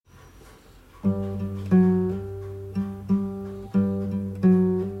Tựa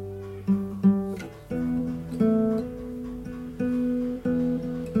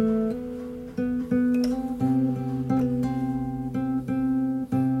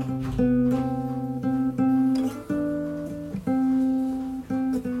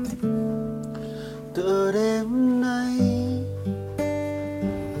đêm nay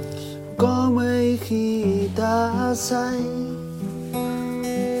có mấy khi ta say,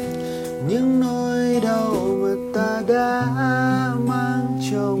 những nỗi đau mà ta đã mang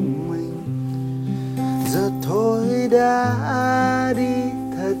trong mình giờ thôi đã đi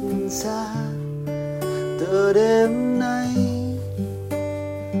thật xa. Tựa đêm nay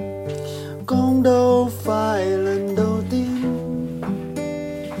cũng đâu phải lần đầu tiên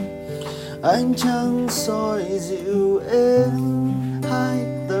ánh trăng soi dịu êm hai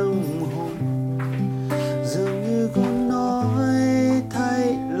tâm hồn, dường như cũng nói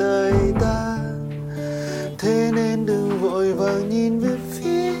thay lời ta. Thế nên đừng vội vàng nhìn về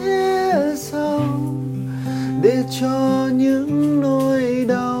phía sau, để cho những nỗi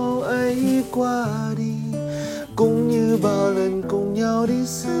đau ấy qua đi, cũng như bao lần cùng nhau đi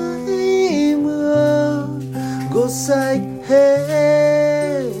dưới mưa gột sạch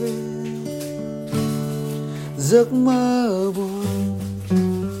hết giấc mơ buồn.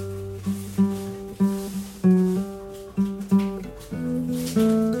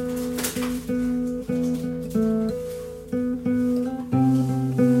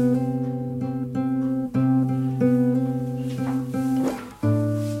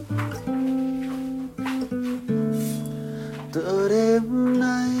 Tựa đêm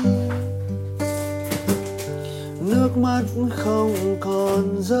nay nước mắt không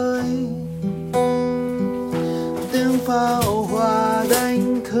còn rơi, tiếng pháo hoa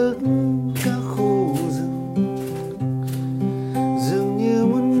đánh thức các khu rừng, dường như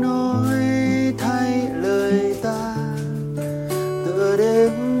muốn nói thay lời ta. Tựa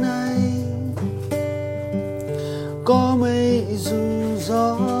đêm nay có mây dù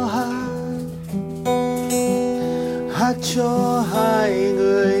gió hát cho hai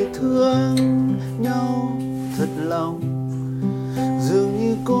người thương nhau thật lòng, dường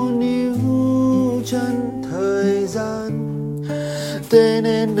như cô níu chân thời gian. Thế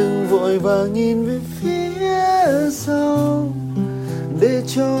nên đừng vội vàng nhìn về phía sau, để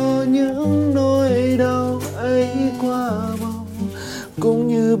cho những nỗi đau ấy qua mau, cũng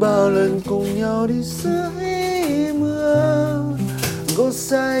như bao lần cùng nhau đi dưới mưa gột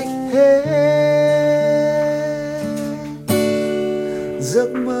sạch hết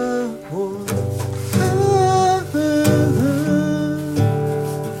giấc mơ buồn.